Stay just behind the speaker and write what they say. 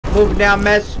Moving down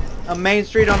Main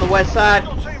Street on the west side.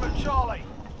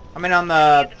 I mean on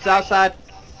the south side.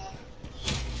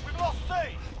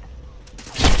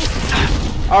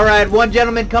 Alright, one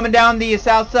gentleman coming down the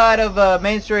south side of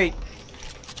Main Street.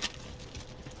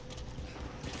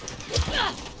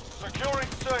 Securing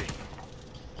C.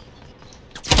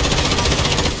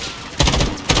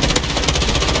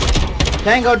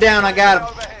 Tango down, I got him.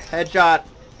 Headshot.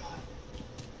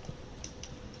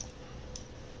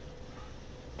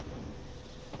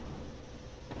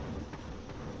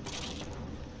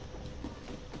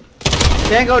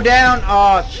 Tango down.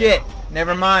 Oh shit.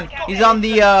 Never mind. He's on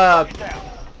the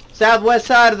southwest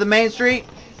side of the Main Street.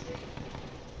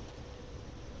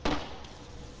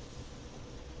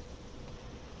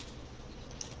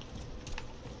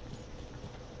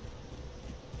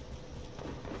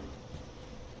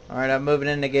 Alright, I'm moving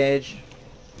in the gauge.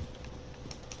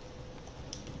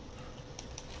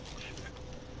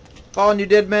 Following you,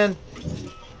 dead man.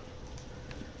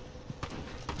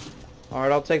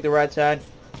 Alright, I'll take the right side.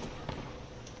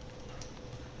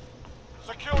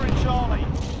 Securing Charlie.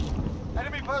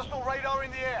 Enemy personal radar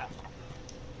in the air.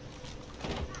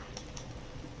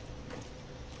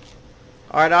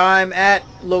 Alright, I'm at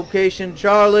location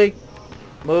Charlie.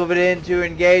 Moving in to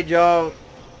engage all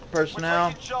personnel.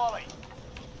 We're taking Charlie.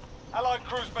 Allied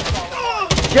cruise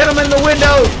missile. Get him in the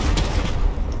window!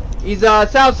 He's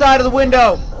south side of the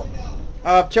window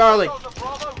of Charlie.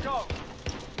 Bravo, go.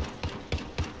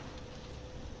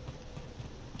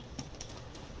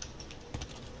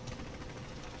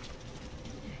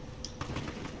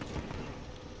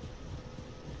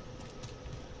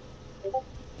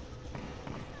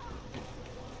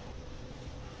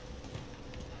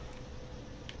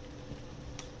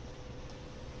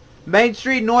 Main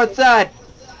Street, north side.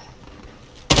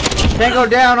 Tango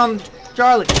down on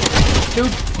Charlie.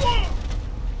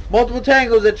 Multiple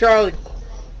tangos at Charlie.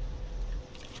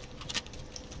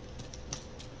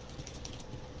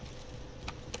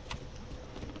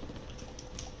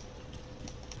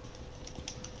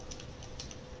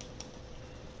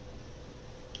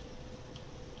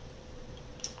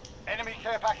 Enemy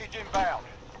care package inbound.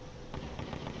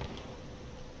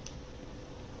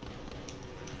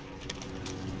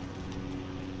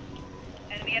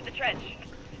 Enemy at the trench.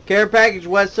 Care package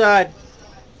west side.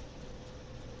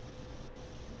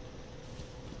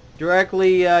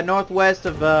 Directly northwest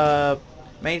of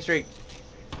Main Street.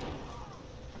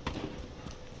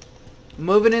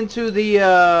 Moving into the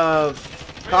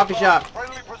coffee shop.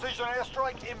 Friendly precision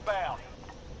airstrike inbound.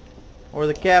 Or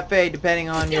the cafe, depending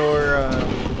on your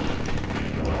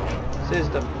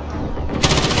system.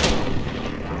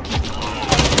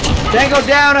 Tango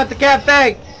down at the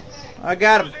cafe. I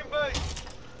got him.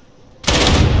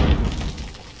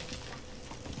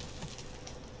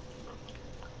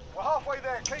 We're halfway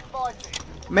there. Keep fighting.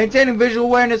 Maintaining visual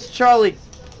awareness, Charlie.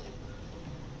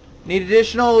 Need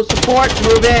additional support.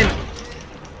 Move in.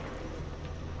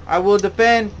 I will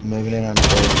defend. Moving in on the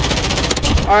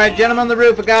road. Alright, gentleman on the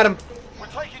roof. I got him. We're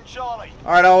taking Charlie.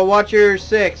 Alright, I'll watch your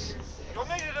 6. You're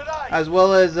needed today. As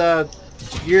well as,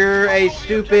 you're a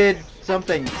stupid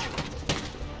something.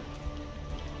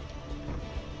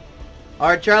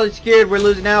 Alright, Charlie's scared. We're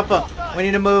losing Alpha. We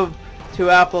need to move to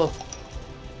Alpha.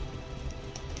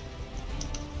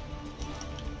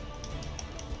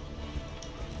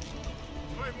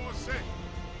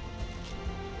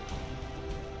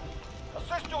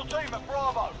 Assist your team at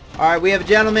Bravo. Alright, we have a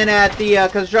gentleman at the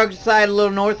construction site a little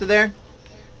north of there.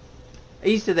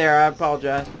 East of there, I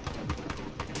apologize.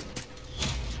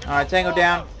 Alright, Tango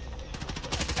down.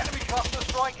 Enemy cluster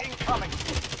strike incoming.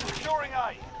 Securing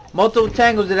A. Multiple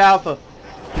tangos at Alpha.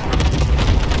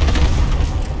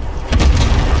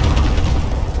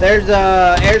 There's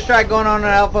a airstrike going on at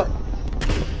Alpha.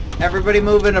 Everybody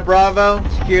move into Bravo.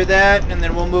 Secure that, and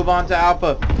then we'll move on to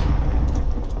Alpha.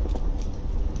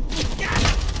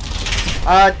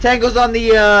 Tango's on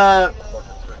the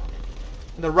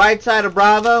right side of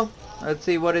Bravo. Let's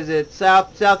see, what is it?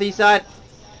 Southeast side.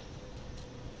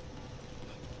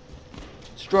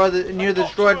 Near the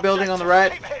destroyed building on the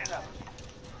right. Keep hitting them.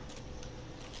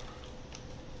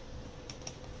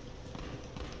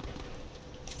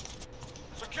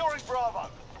 Securing Bravo.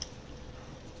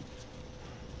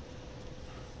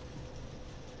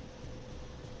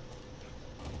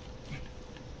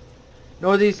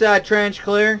 Northeast side trench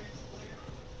clear.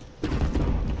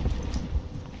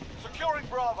 Securing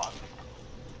Bravo.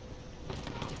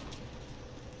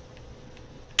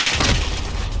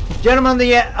 Gentlemen,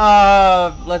 the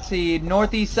let's see,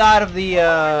 northeast side of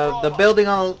the building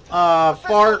on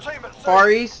far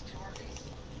east.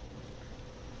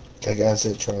 Okay, guys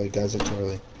at Charlie. Guys at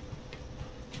Charlie.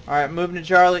 All right, moving to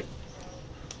Charlie.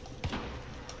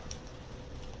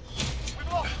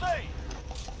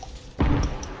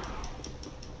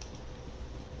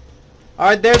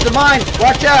 Alright, there's the mine.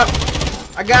 Watch out.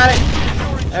 I got it.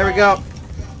 There we go.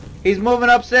 He's moving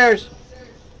upstairs.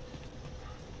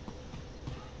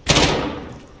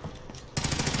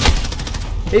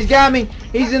 He's got me.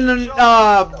 He's in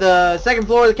the second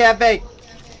floor of the cafe.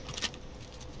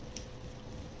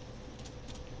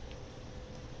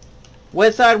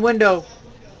 West side window.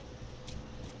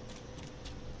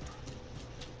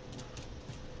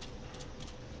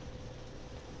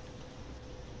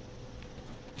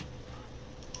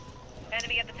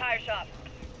 Enemy at the tire shop.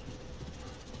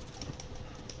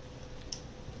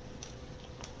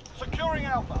 Securing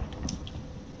Alpha.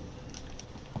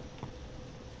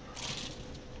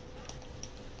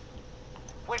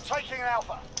 We're taking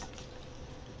Alpha.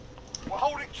 We're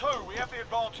holding 2. We have the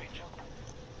advantage.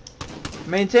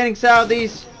 Maintaining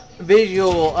southeast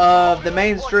visual of the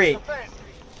main street.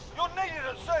 You're needed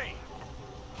at C.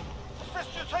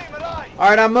 Assist your team at A.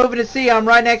 Alright, I'm moving to C. I'm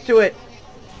right next to it.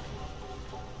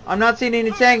 I'm not seeing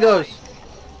any tangos.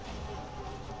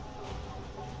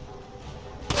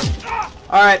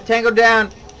 Alright, tango down.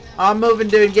 I'm moving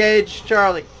to engage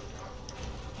Charlie.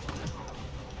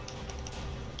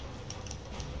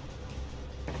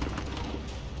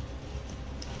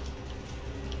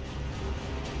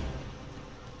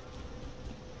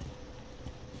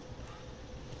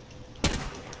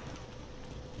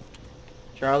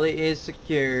 Charlie is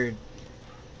secured.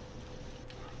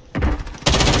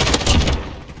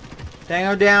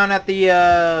 Tango down at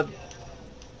the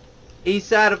east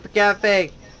side of the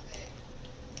cafe.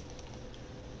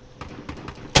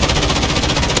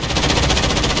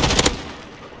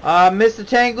 Missed the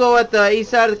tango at the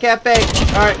east side of the cafe.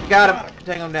 Alright, got him.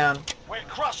 Tango down. We're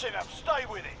crushing them. Stay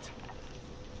with it.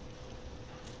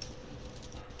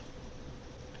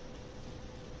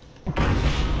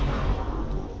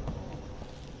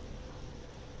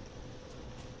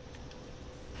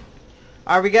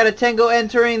 Alright, we got a tango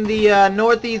entering the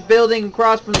northeast building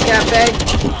across from the cafe.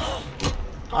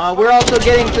 We're also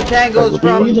getting some tangos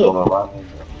from...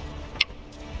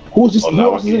 Who's this?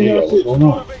 What's in here? What's going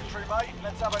on? Victory, mate.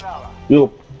 Let's have another. Yo,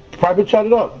 private chat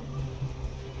it up.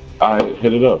 I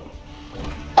hit it up.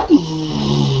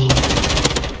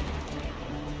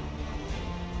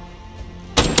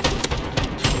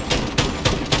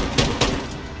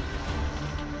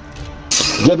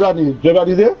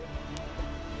 Jedwadi there?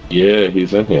 Yeah,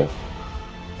 he's in here.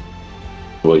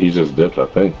 Well, he just dipped, I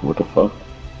think. What the fuck?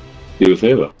 He was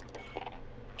here though.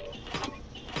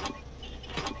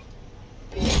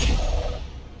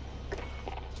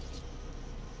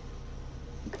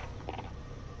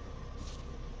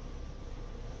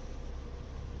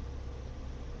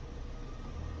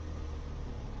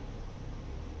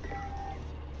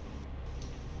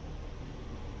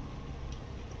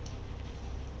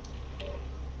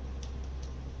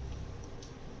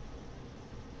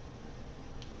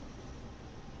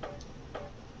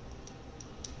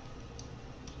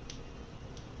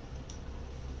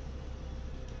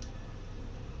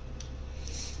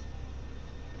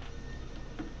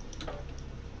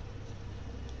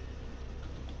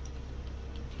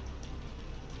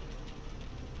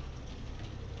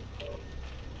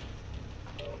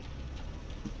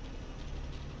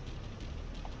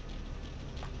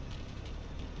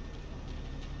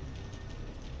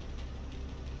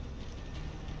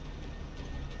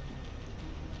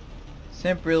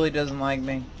 Simp really doesn't like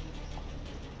me.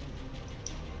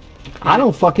 I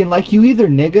don't fucking like you either,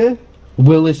 nigga.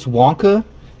 Willis Wonka,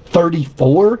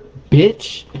 34,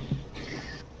 bitch.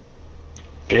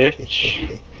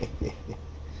 Bitch.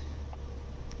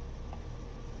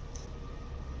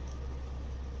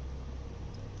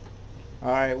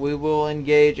 Alright, we will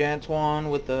engage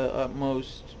Antoine with the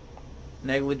utmost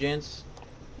negligence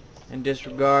and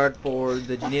disregard for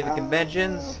the Geneva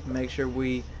Conventions. Make sure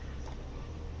we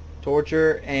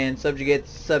torture and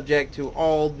subject to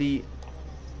all the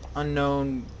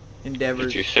unknown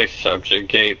endeavors. Did you say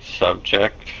subjugate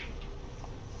subject?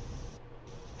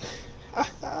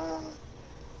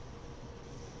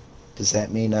 Does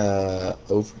that mean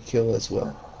overkill as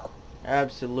well?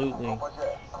 Absolutely.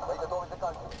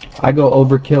 I go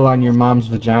overkill on your mom's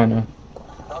vagina.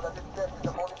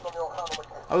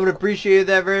 I would appreciate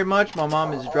that very much. My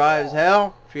mom is dry as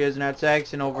hell. She hasn't had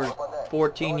sex in over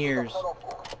 14 years.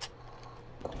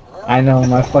 I know,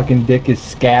 my fucking dick is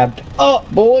scabbed up,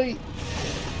 boy!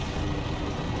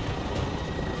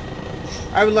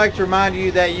 I would like to remind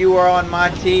you that you are on my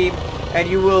team and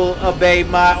you will obey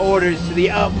my orders to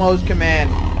the utmost command.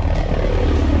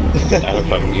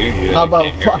 How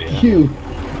about fuck you?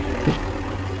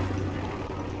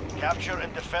 Capture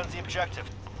and defend the objective.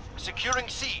 Securing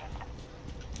C.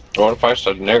 What if I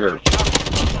said nigger?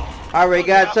 Alright, we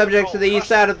got subjects to the east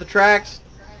side of the tracks.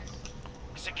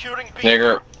 Securing B.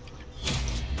 Nigger.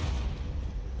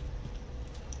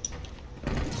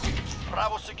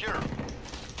 Bravo secure.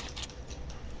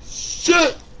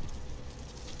 Shit!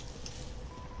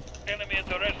 Enemy at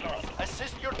the restaurant.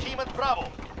 Assist your team at Bravo.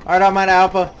 Alright, I'm at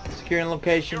Alpha. Securing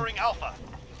location. Securing Alpha.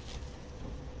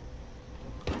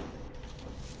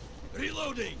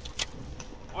 Reloading.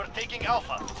 We're taking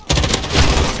Alpha.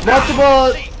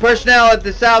 Multiple personnel at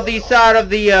the southeast side of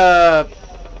the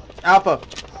Alpha.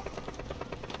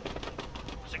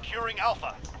 Securing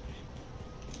Alpha.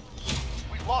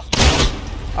 We've lost.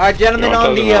 Alright, gentlemen,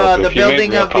 on the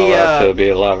building of the It'd be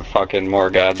a lot fucking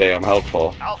more goddamn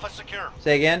helpful. Alpha secure.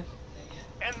 Say again?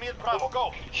 Enemy at Bravo,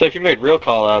 go. So if you made real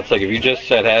call outs, like if you just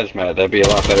said hazmat, that'd be a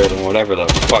lot better than whatever the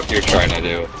fuck you're trying to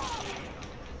do.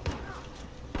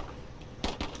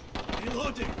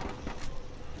 Reloading.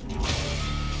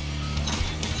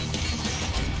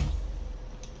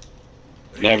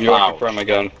 Nav, you're looking for my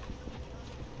gun.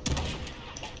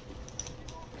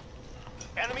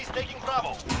 Enemies taking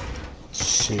Bravo.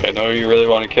 Shit. I know you really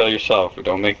want to kill yourself, but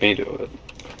don't make me do it.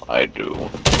 I do.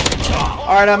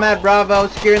 Alright, I'm at Bravo,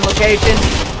 securing location.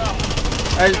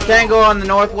 There's a tango on the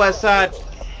northwest side.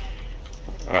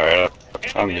 Alright,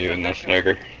 I'm muting this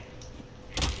nigger.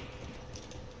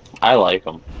 I like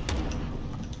him.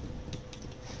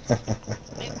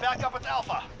 Need backup at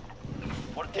Alpha.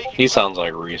 We're taking He sounds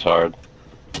like a retard.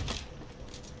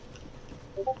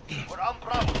 We're on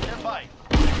Bravo, stand by.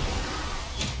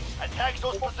 Attack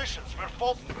those positions. We're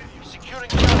faulting with you. Securing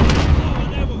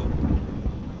Bravo.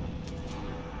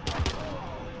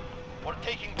 We're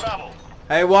taking Bravo.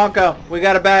 Hey, Wonka, we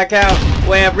gotta back out.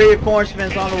 We have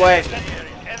reinforcements on the way.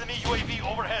 Enemy UAV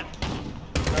overhead.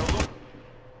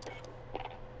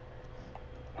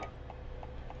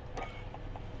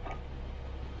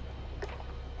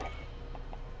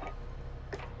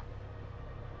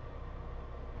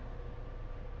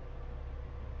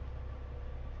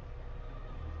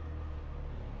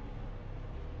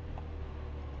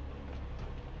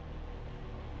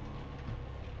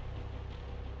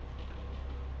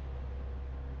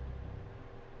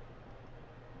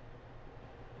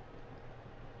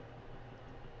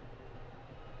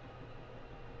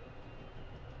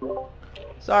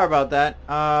 Sorry about that.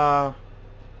 I'm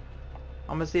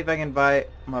gonna see if I can invite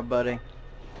my buddy.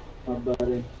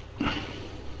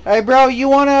 Hey, bro, you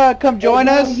wanna come join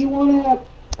us?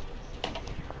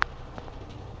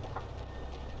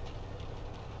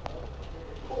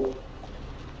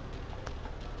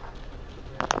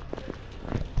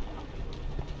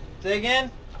 Say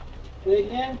again?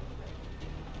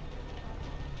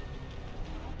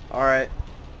 Alright.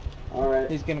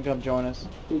 He's gonna come join us.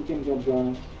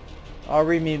 I'll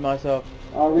remute myself.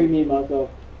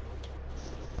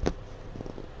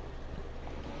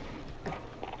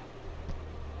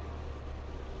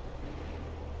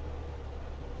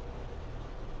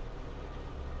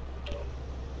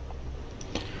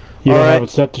 You don't Alright. have it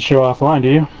set to show offline, do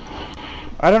you?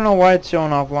 I don't know why it's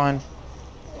showing offline.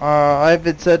 I have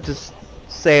it set to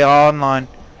say online.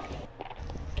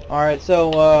 Alright,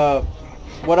 so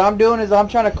what I'm doing is I'm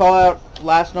trying to call out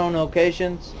last known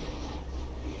locations.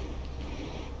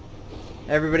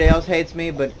 Everybody else hates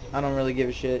me, but I don't really give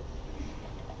a shit.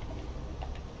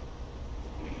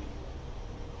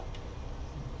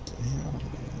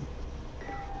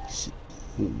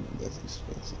 Ooh, that's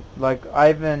expensive. Like,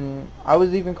 I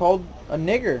was even called a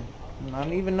nigger. I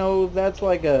don't even know if that's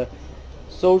like a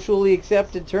socially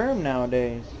accepted term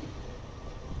nowadays.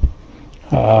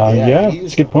 Yeah, he it's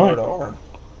used a good the word point.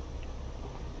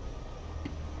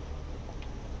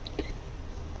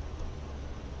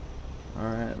 R.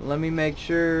 Alright, let me make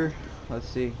sure. Let's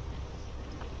see.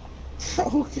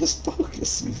 Focus,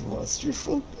 you've lost your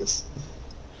focus.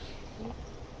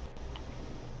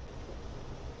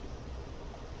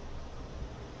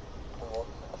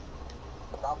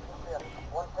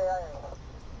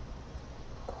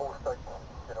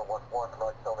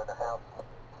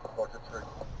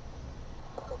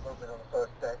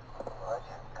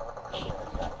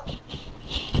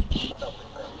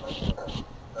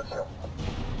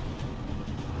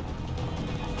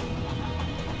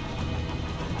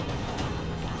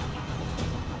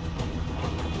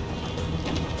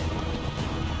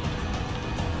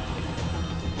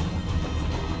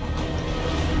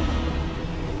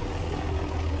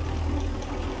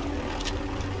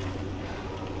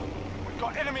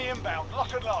 Got enemy inbound.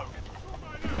 Lock and load.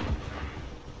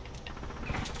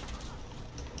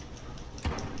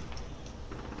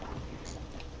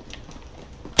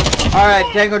 Alright,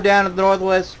 tango down at the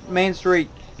northwest main street.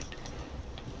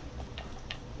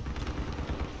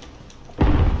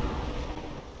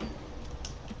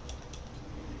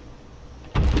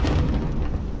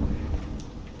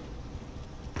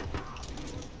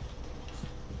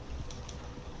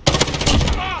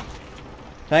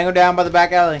 Tango down by the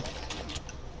back alley.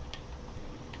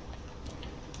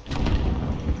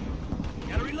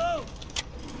 Gotta reload.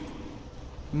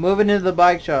 Moving into the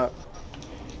bike shop.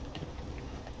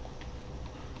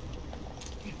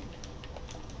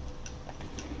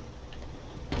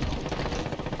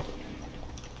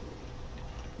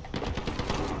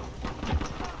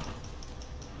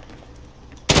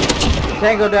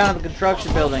 Tango down at the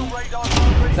construction building.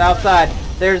 South side.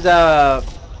 There's a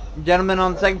gentleman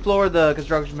on the second floor of the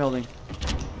construction building.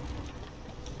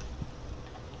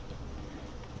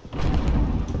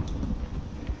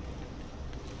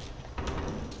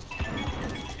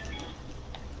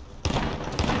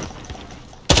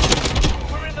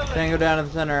 Tango down in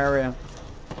the center area.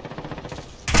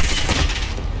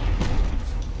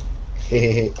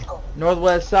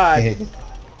 Northwest side.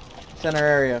 Center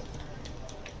area.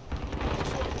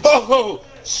 Oh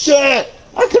shit!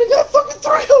 I could have got fucking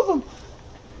 3 of them.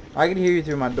 I can hear you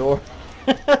through my door.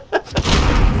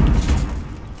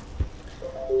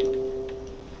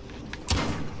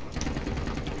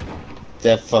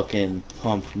 That fucking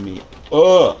pumped me.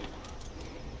 Ugh.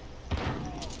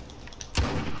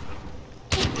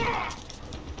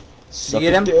 Suck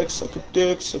get a him? dick, suck a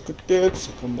dick, suck a dick,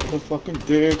 suck a motherfucking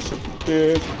dick, suck a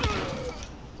dick.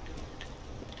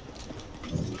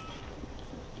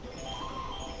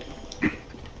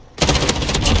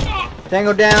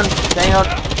 Tango down. Tango.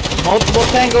 Multiple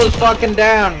tangos fucking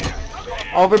down.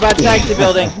 Over by the taxi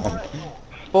building.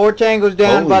 4 tangos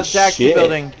down by the Holy taxi shit.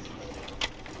 building.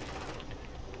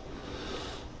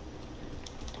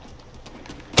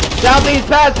 Southeast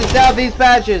patches. Southeast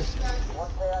patches.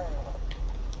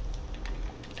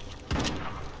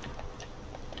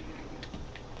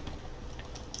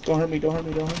 Don't hurt me, don't hurt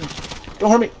me, don't hurt me. Don't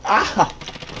hurt me. Ah!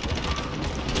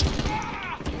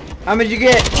 How many did you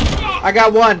get? I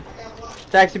got 1.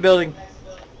 Taxi building.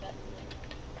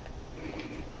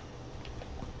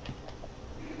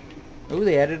 Ooh,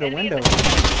 they added a window.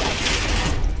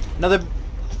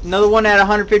 Another one at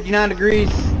 159 degrees.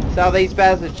 Southeast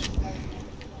passage.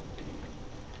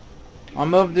 I'm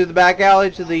moving through the back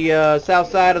alley to the south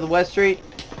side of the West Street.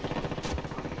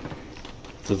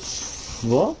 The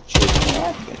what?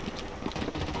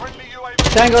 Friendly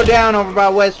UAV. Tango down over by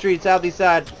West Street, southeast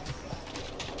side.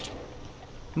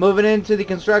 Moving into the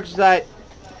construction site.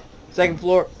 2nd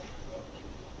floor.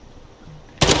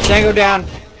 Tango down.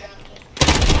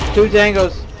 2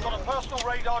 tangos. Got a personal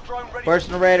radar drone ready.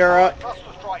 Personal radar up.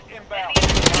 Cluster strike inbound.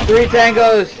 3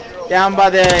 tangos down by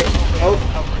the... Oh,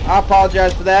 I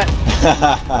apologize for that.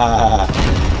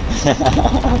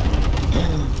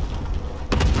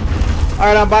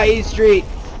 Alright, I'm by East Street.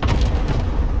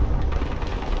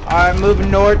 Alright, moving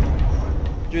north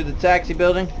through the taxi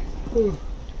building.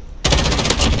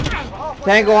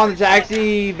 Tango on the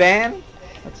taxi van?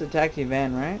 That's a taxi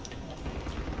van, right?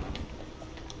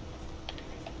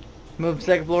 Move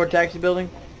 2nd floor taxi building.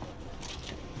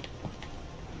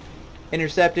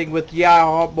 Intercepting with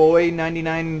Yeah Boy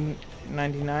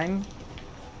 9999.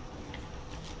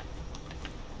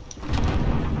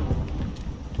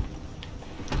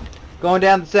 Going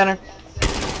down the center.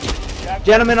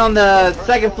 Gentlemen on the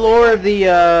 2nd floor of the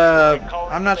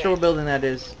I'm not sure what building that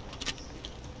is.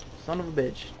 Son of a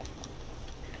bitch.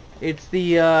 It's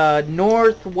the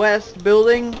northwest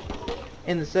building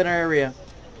in the center area.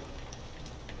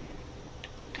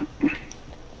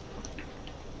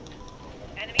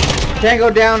 Tango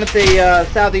down at the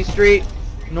southeast street,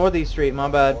 northeast street, my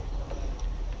bad.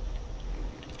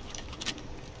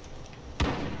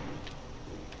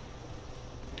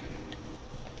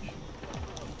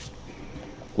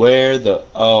 Where the...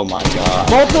 Oh my god.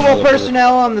 Multiple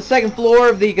personnel on the 2nd floor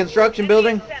of the construction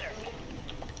building.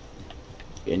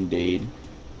 Indeed.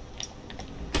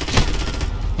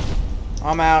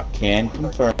 I'm out. Can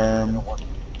confirm.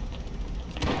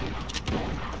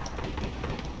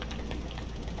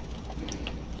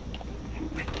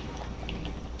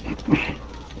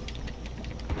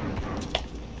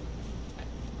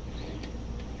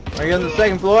 Are you on the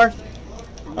 2nd floor?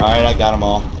 Alright, I got them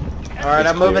all. Alright,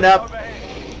 I'm moving up.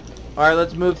 Alright,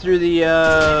 let's move through the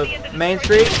main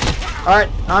street. Alright,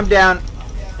 I'm down.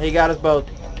 He got us both.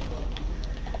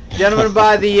 Gentlemen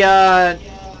by the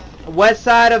west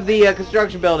side of the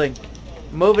construction building.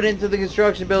 Moving into the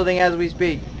construction building as we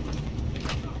speak.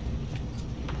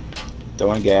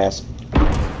 Throwing gas.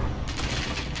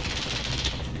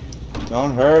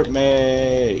 Don't hurt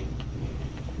me.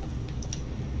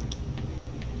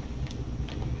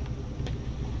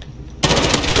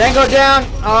 Tango down.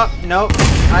 Oh, nope.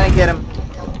 I didn't get him.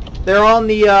 They're on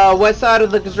the west side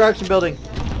of the construction building.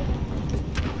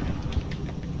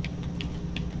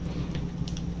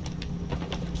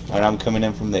 Alright, I'm coming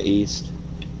in from the east.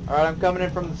 Alright, I'm coming in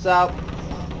from the south.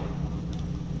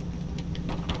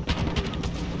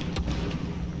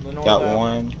 The north Got out.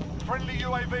 one. Friendly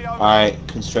UAV over. Alright,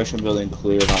 construction building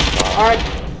cleared on top. Alright,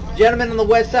 gentlemen on the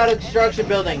west side of the construction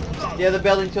building. The other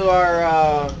building to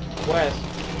our west.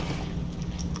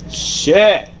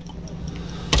 Shit!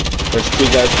 There's 2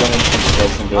 guys going into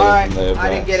construction building Alright, from the I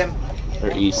didn't get him.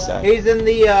 Or east side. He's in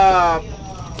the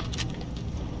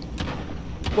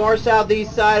far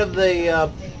southeast side of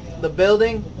the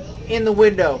building, in the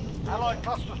window. Allied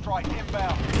cluster strike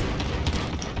inbound.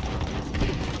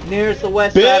 Nearest the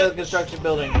west side of the construction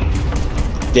building.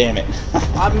 Damn it.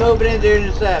 I'm moving in to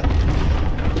intercept.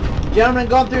 Gentlemen,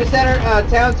 going through center,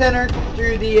 town center,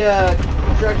 through the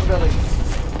construction building.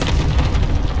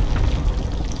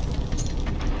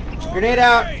 Grenade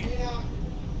out.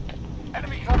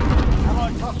 Enemy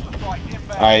Allied cluster strike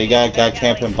inbound. Alright, you got a guy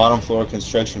camping bottom floor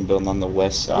construction building on the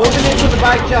west side. Moving into the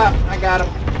bike shop. I got him.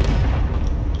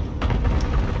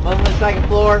 Moving to the second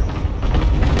floor.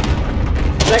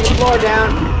 Second floor down.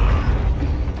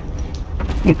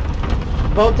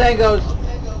 Both tangos.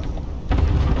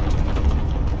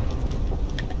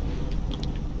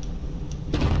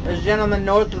 There's a gentleman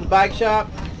north of the bike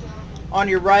shop. On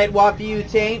your right, walk the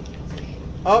U-tank.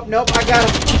 Oh, nope, I got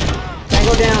him.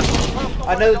 Tango down.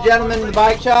 Another gentleman in the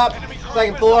bike shop.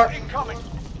 Second floor.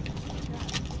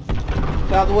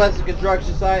 Southwest of the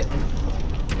construction site.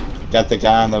 Got the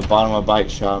guy on the bottom of the bike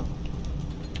shop.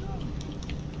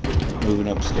 Moving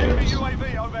Enemy upstairs.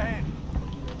 UAV overhead.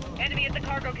 Enemy at the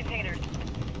cargo containers.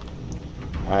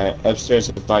 Alright, upstairs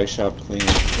at the bike shop clean.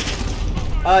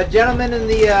 Gentleman in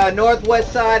the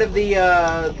northwest side of the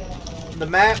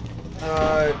map.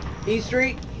 East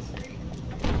Street.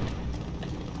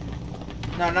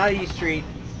 No, not East Street.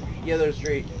 The other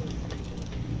street.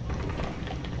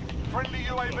 Friendly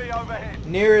UAV overhead.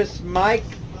 Nearest Mike.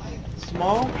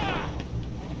 Small.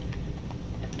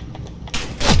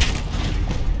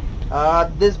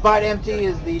 This bite empty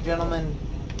is the gentleman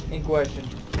in question.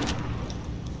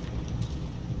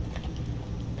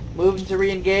 Moving to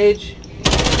re-engage.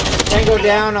 Tango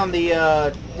down on the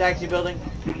taxi building.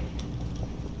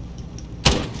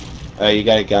 You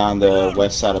got a guy on the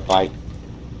west side of bike.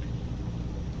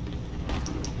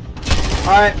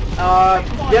 Alright,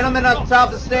 gentleman up top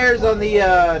of the stairs on the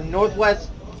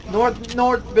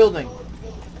north building.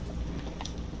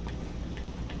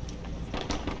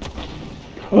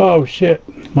 Oh shit,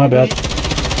 my bad.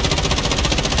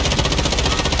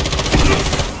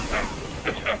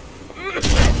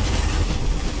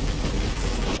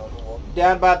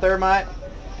 Down by thermite.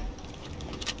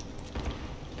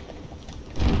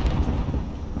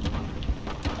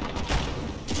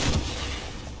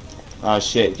 Oh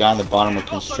shit, guy on the bottom of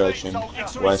construction,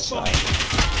 west side.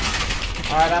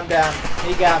 Alright, I'm down.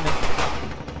 He got me.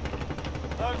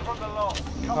 Learn from the loss.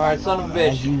 Alright, son of a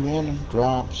bitch.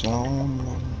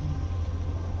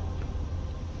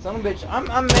 Son of a bitch. I'm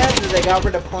mad that they got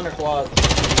rid of Plunder Quads.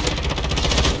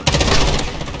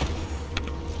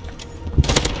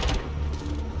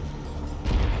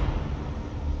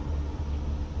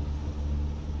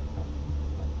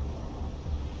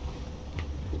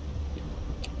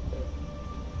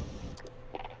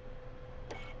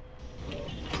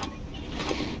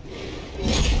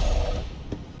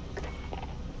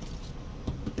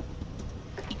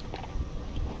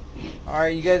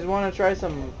 Alright, you guys want to try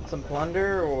some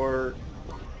plunder or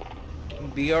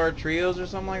BR trios or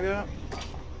something like that?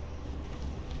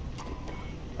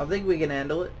 I think we can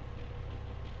handle it.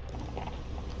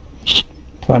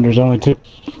 Plunder's only 2.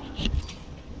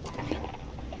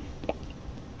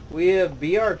 We have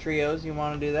BR trios. You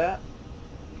want to do that?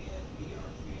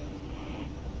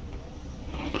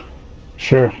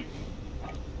 Sure.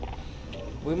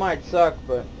 We might suck,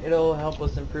 but it'll help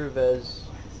us improve as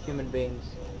human beings.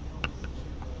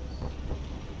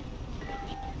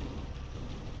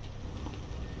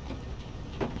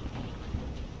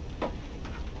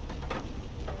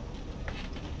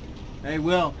 Hey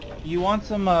Will, you want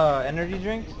some energy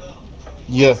drinks?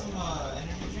 Yeah.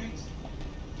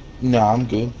 No, I'm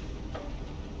good.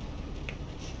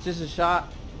 Just a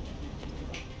shot.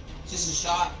 Just a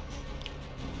shot.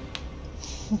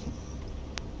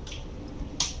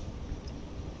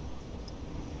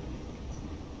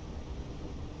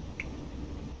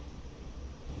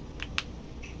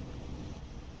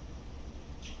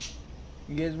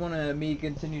 You guys want me to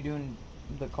continue doing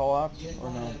the call-outs or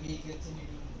no?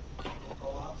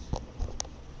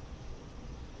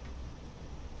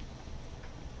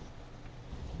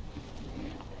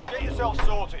 Get yourself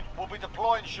sorted. We'll be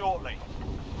deploying shortly.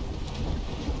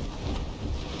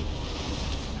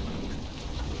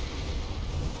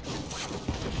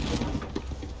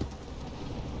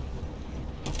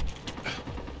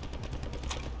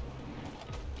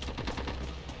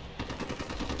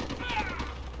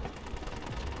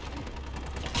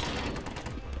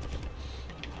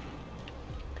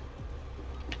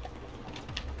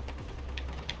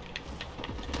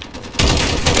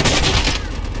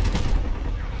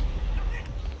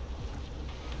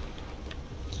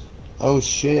 Oh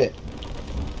shit.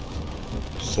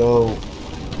 So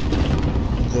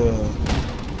the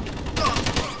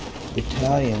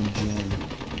Italian gym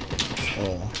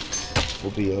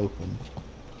will be open.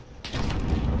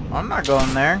 I'm not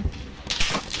going there.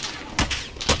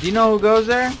 Do you know who goes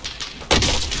there?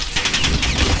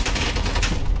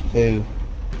 Who?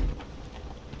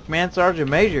 Command Sergeant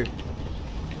Major.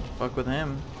 Fuck with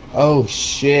him. Oh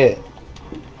shit.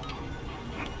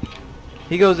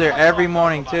 He goes there every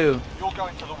morning too. You're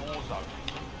going to the war zone.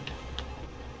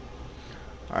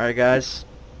 Alright guys,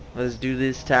 let's do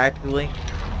this tactically.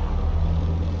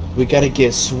 We gotta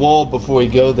get swole before we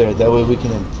go there, that way we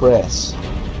can impress.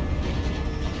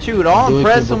 Shoot, I'll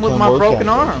impress him with my broken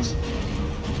arm.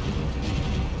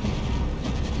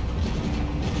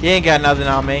 He ain't got nothing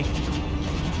on me.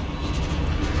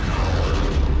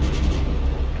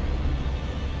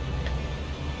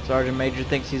 Sergeant Major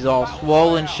thinks he's all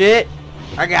swollen shit.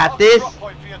 I got this.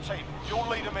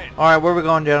 Alright, where we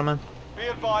going, gentlemen? Be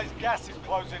advised, gas is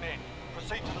closing in.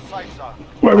 Proceed to the safe zone.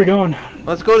 Where are we going?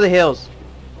 Let's go to the hills.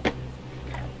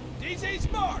 DZ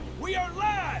Smart, we are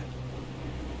live.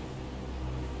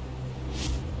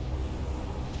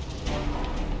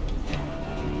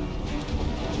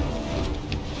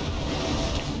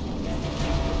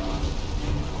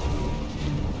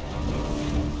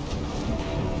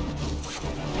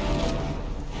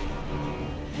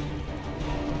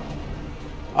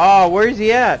 Oh, where's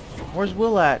he at? Where's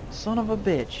Will at? Son of a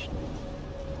bitch.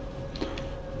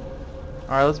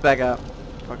 Alright, let's back up.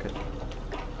 Fuck it.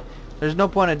 There's no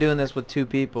point in doing this with 2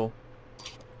 people.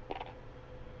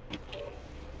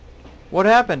 What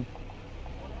happened?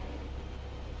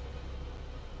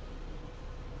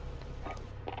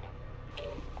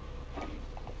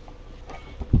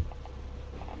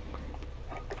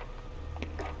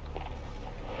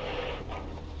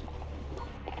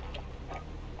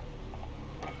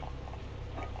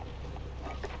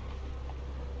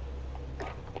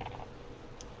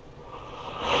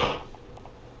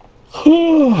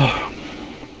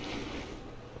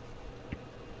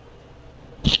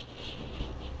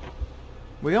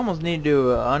 We almost need to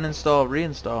uninstall,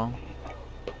 reinstall.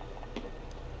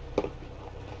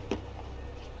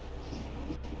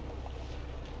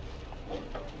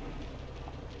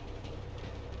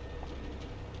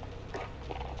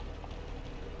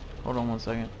 Hold on 1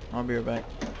 second. I'll be right back.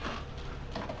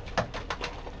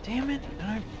 Damn it!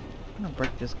 I'm gonna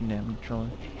break this damn controller.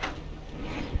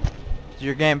 Is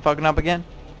your game fucking up again?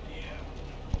 Yeah.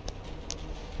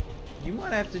 You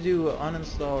might have to do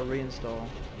uninstall, reinstall.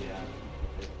 Yeah.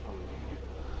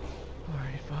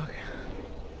 Alright, fuck.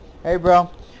 Hey, bro.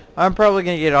 I'm probably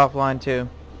gonna get offline too.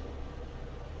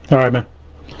 Alright, man.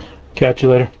 Catch you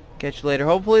later. Catch you later.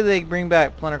 Hopefully they bring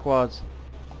back Splinter Quads.